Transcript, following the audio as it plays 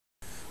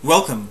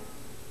Welcome.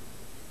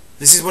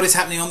 This is what is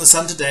happening on the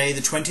Sun today,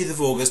 the 20th of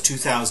August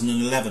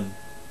 2011.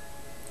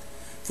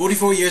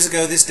 44 years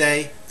ago this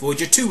day,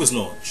 Voyager 2 was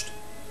launched.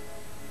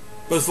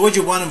 Both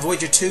Voyager 1 and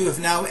Voyager 2 have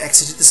now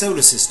exited the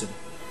solar system.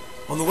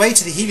 On the way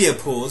to the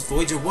heliopause,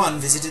 Voyager 1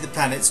 visited the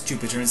planets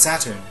Jupiter and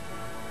Saturn.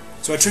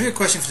 So our trivia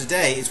question for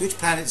today is, which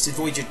planets did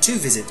Voyager 2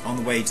 visit on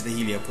the way to the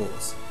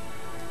heliopause?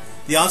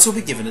 The answer will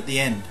be given at the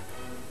end.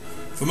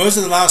 For most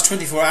of the last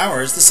 24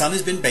 hours, the Sun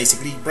has been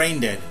basically brain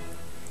dead.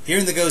 Here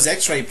in the GOES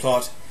X-ray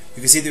plot, you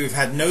can see that we've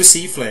had no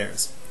C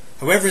flares.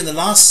 However, in the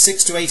last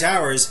 6 to 8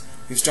 hours,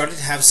 we've started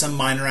to have some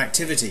minor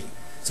activity.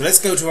 So let's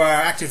go to our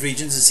active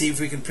regions and see if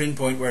we can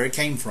pinpoint where it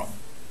came from.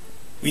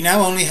 We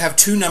now only have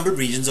 2 numbered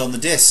regions on the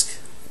disk.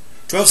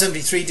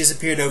 1273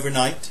 disappeared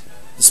overnight.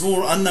 The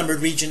small unnumbered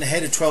region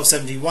ahead of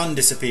 1271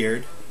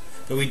 disappeared,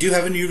 but we do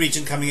have a new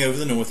region coming over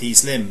the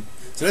northeast limb.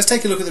 So let's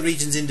take a look at the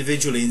regions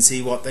individually and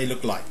see what they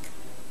look like.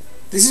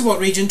 This is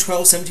what region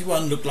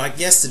 1271 looked like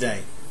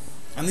yesterday.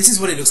 And this is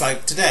what it looks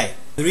like today.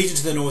 The region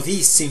to the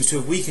northeast seems to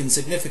have weakened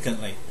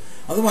significantly.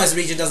 Otherwise the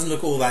region doesn't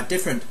look all that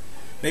different.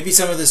 Maybe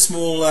some of the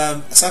small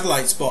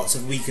satellite spots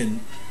have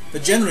weakened,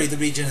 but generally the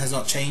region has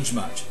not changed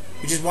much,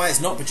 which is why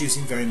it's not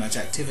producing very much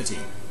activity.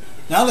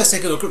 Now let's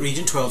take a look at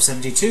region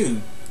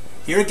 1272.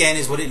 Here again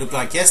is what it looked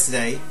like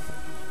yesterday,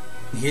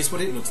 and here's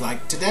what it looks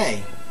like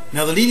today.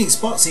 Now the leading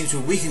spot seems to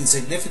have weakened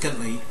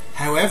significantly,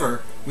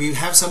 however we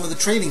have some of the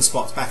trailing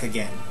spots back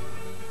again.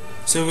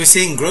 So we're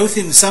seeing growth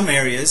in some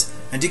areas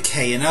and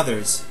decay in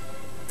others.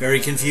 Very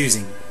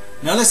confusing.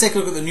 Now let's take a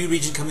look at the new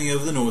region coming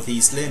over the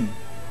northeast limb.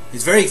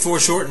 It's very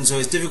foreshortened, so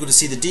it's difficult to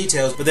see the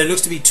details, but there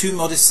looks to be 2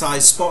 modest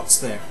sized spots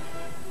there.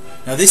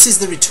 Now this is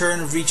the return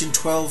of region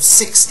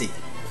 1260,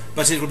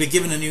 but it will be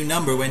given a new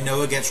number when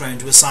NOAA gets round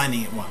to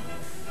assigning it one.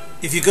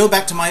 If you go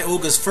back to my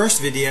August 1st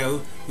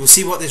video, you'll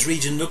see what this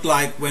region looked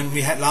like when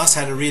we last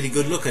had a really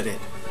good look at it.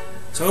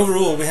 So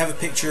overall we have a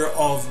picture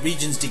of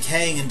regions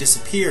decaying and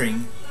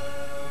disappearing,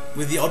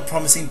 with the odd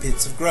promising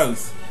bits of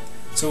growth.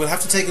 So we'll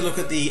have to take a look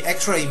at the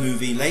X-ray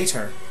movie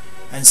later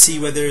and see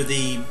whether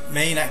the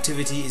main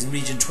activity is in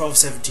region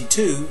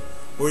 1272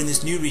 or in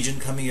this new region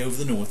coming over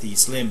the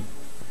northeast limb.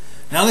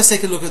 Now let's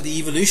take a look at the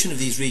evolution of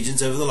these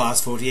regions over the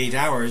last 48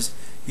 hours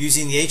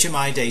using the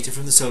HMI data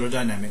from the Solar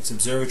Dynamics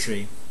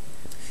Observatory.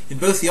 In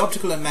both the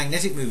optical and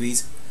magnetic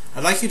movies,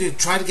 I'd like you to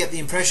try to get the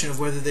impression of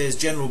whether there's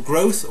general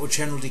growth or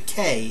general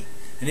decay,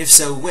 and if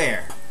so,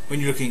 where,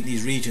 when you're looking at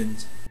these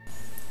regions.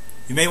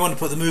 You may want to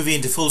put the movie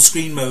into full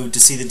screen mode to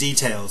see the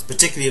details,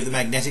 particularly of the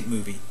magnetic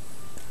movie.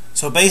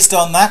 So based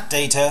on that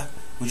data,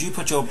 would you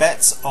put your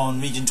bets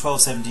on region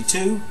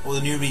 1272 or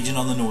the new region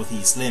on the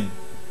northeast limb?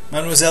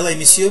 Mademoiselle et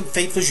Monsieur,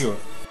 faites vos jours.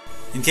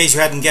 In case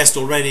you hadn't guessed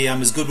already,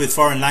 I'm as good with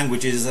foreign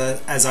languages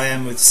as I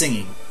am with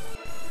singing.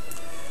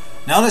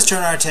 Now let's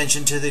turn our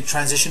attention to the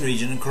transition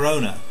region and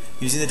corona,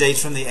 using the data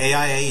from the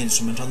AIA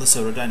instrument on the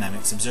Solar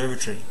Dynamics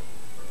Observatory.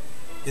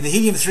 In the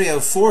helium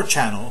 304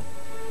 channel,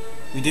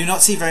 we do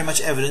not see very much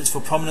evidence for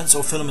prominence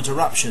or filament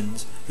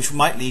eruptions, which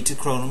might lead to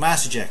coronal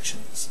mass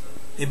ejections.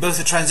 In both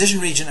the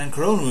transition region and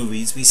corona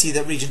movies, we see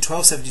that region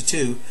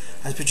 1272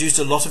 has produced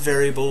a lot of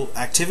variable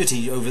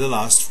activity over the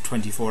last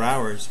 24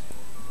 hours.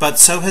 But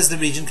so has the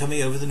region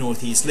coming over the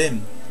northeast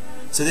limb.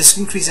 So this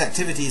increased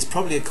activity is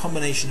probably a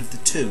combination of the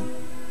two.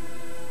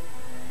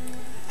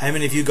 How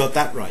many of you got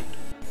that right?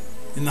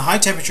 In the high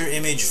temperature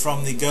image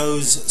from the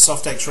GOES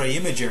soft X-ray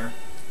imager,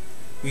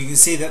 we can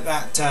see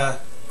that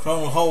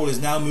coronal hole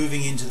is now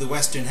moving into the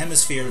western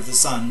hemisphere of the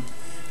Sun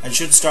and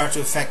should start to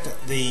affect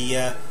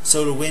the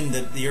solar wind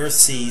that the Earth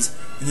sees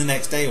in the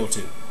next day or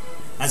two.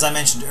 As I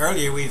mentioned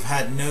earlier, we've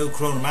had no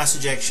coronal mass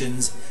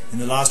ejections in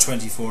the last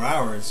 24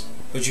 hours,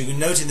 but you can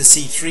note in the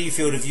C3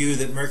 field of view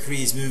that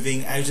Mercury is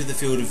moving out of the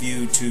field of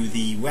view to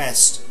the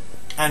west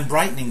and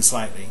brightening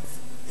slightly.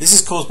 This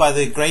is caused by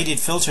the graded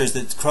filters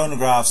that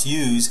coronagraphs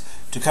use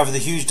to cover the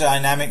huge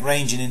dynamic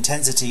range and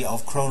intensity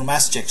of coronal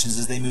mass ejections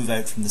as they move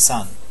out from the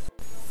Sun.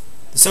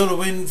 The solar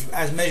wind,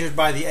 as measured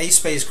by the ACE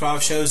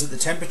spacecraft, shows that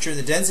the temperature and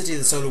the density of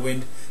the solar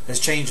wind has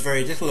changed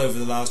very little over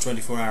the last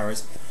 24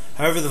 hours.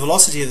 However, the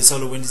velocity of the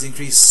solar wind has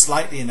increased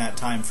slightly in that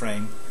time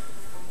frame,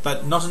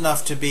 but not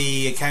enough to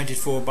be accounted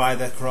for by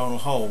the coronal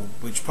hole,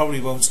 which probably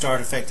won't start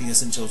affecting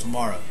us until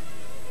tomorrow.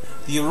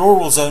 The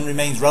auroral zone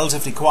remains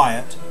relatively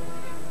quiet,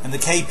 and the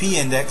KP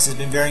index has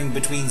been varying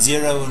between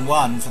 0 and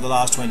 1 for the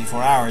last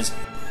 24 hours,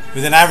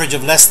 with an average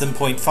of less than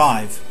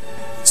 0.5.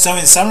 So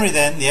in summary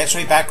then, the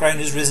X-ray background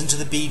has risen to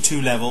the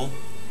B2 level,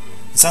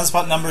 the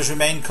sunspot numbers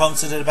remain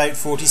constant at about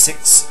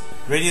 46,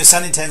 radio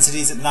sun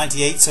intensity is at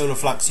 98 solar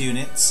flux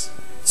units,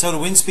 solar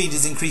wind speed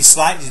has increased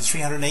slightly to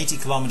 380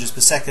 km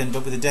per second,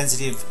 but with a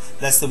density of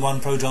less than 1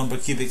 proton per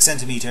cubic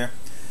centimetre,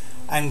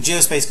 and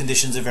geospace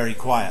conditions are very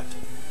quiet.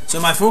 So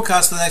my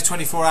forecast for the next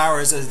 24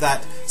 hours is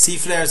that C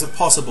flares are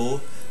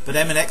possible, but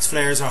M and X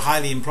flares are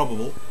highly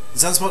improbable. The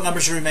sunspot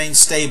numbers should remain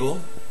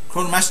stable,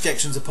 coronal mass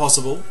ejections are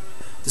possible,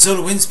 the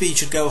solar wind speed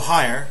should go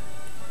higher,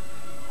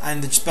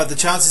 but the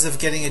chances of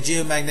getting a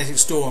geomagnetic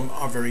storm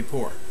are very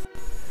poor.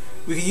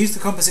 We can use the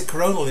composite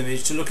coronal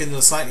image to look into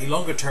a slightly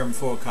longer term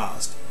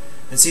forecast,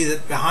 and see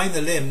that behind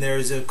the limb there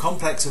is a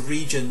complex of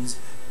regions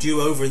due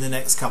over in the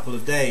next couple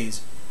of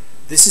days.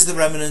 This is the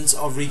remnants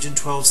of region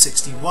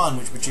 1261,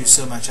 which produced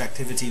so much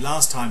activity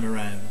last time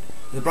around.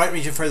 The bright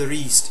region further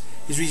east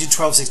is region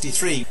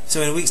 1263,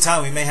 so in a week's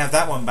time we may have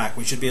that one back,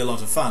 which should be a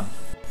lot of fun.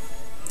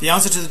 The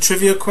answer to the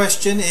trivia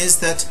question is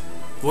that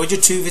Voyager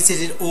 2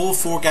 visited all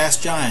 4 gas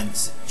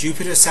giants: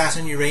 Jupiter,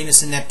 Saturn,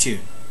 Uranus and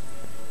Neptune.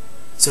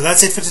 So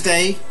that's it for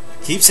today.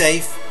 Keep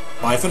safe.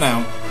 Bye for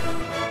now.